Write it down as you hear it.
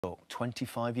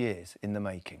25 years in the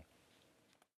making.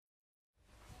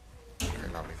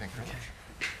 Very lovely, thank you very much.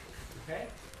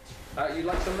 Okay. You'd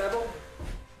like some level?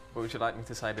 Or would you like me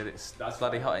to say that it's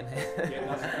bloody hot in here?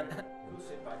 Yeah, we'll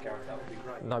sit back, Gareth, that would be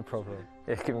great. No problem.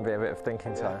 It can be a bit of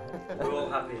thinking time. We're all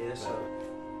happy here, so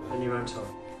in your own time.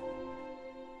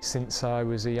 Since I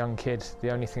was a young kid, the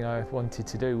only thing I wanted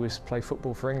to do was play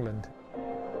football for England.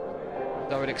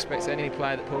 I would expect any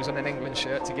player that pulls on an England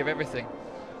shirt to give everything.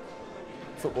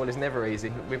 Football is never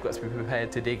easy. We've got to be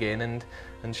prepared to dig in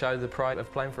and show the pride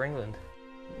of playing for England.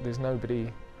 There's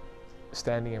nobody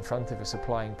standing in front of us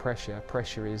applying pressure.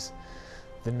 Pressure is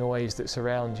the noise that's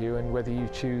around you and whether you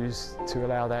choose to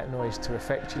allow that noise to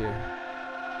affect you.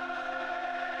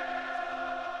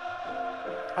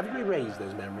 Have you erased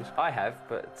those memories? I have,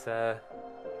 but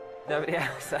nobody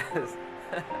else has.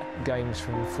 Games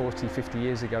from 40, 50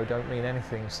 years ago don't mean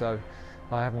anything, so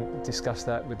I haven't discussed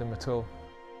that with them at all.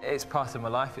 It's part of my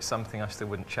life. It's something I still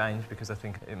wouldn't change because I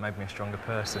think it made me a stronger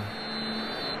person.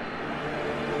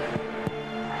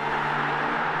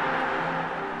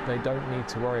 They don't need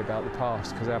to worry about the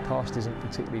past because our past isn't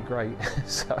particularly great,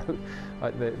 so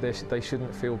they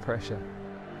shouldn't feel pressure.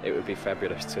 It would be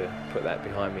fabulous to put that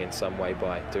behind me in some way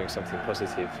by doing something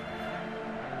positive.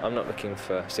 I'm not looking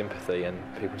for sympathy and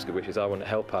people's good wishes. I want to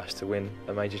help us to win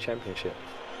a major championship.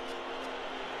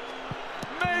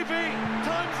 Maybe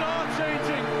times are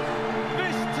changing.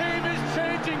 This team is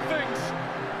changing things.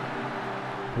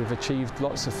 We've achieved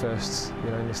lots of firsts,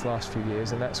 in this last few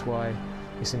years, and that's why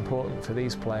it's important for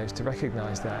these players to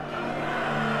recognise that.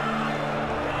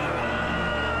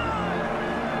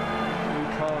 You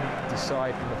can't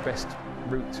decide on the best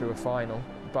route to a final,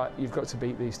 but you've got to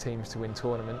beat these teams to win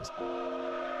tournaments.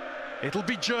 It'll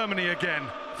be Germany again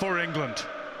for England.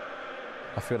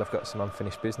 I feel I've got some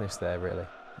unfinished business there, really.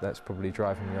 That's probably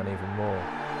driving me on even more.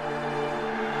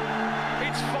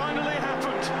 It's finally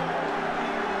happened.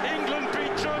 England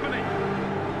beat Germany.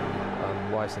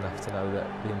 I'm wise enough to know that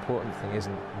the important thing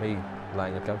isn't me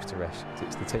laying a ghost to rest,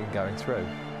 it's the team going through.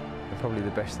 And probably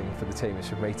the best thing for the team is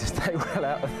for me to stay well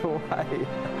out of the way.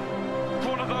 It's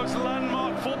one of those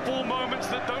landmark football moments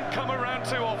that don't come around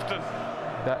too often.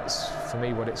 That's, for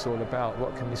me, what it's all about.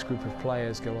 What can this group of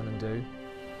players go on and do?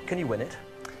 Can you win it?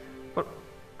 Well,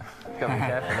 got to be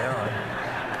careful now.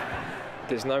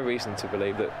 There's no reason to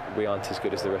believe that we aren't as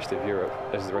good as the rest of Europe,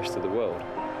 as the rest of the world.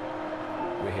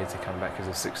 We're here to come back as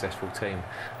a successful team,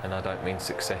 and I don't mean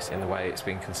success in the way it's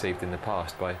been conceived in the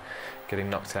past by getting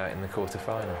knocked out in the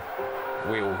quarter-final.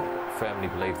 We all firmly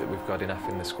believe that we've got enough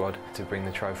in the squad to bring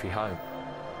the trophy home.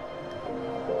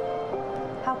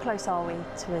 How close are we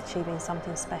to achieving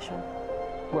something special?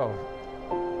 Well,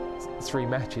 3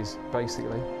 matches,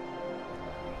 basically.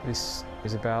 This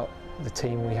is about the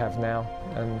team we have now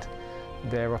and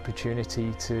their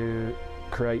opportunity to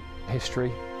create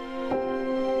history.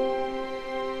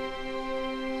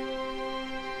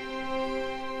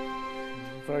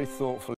 Very thoughtful.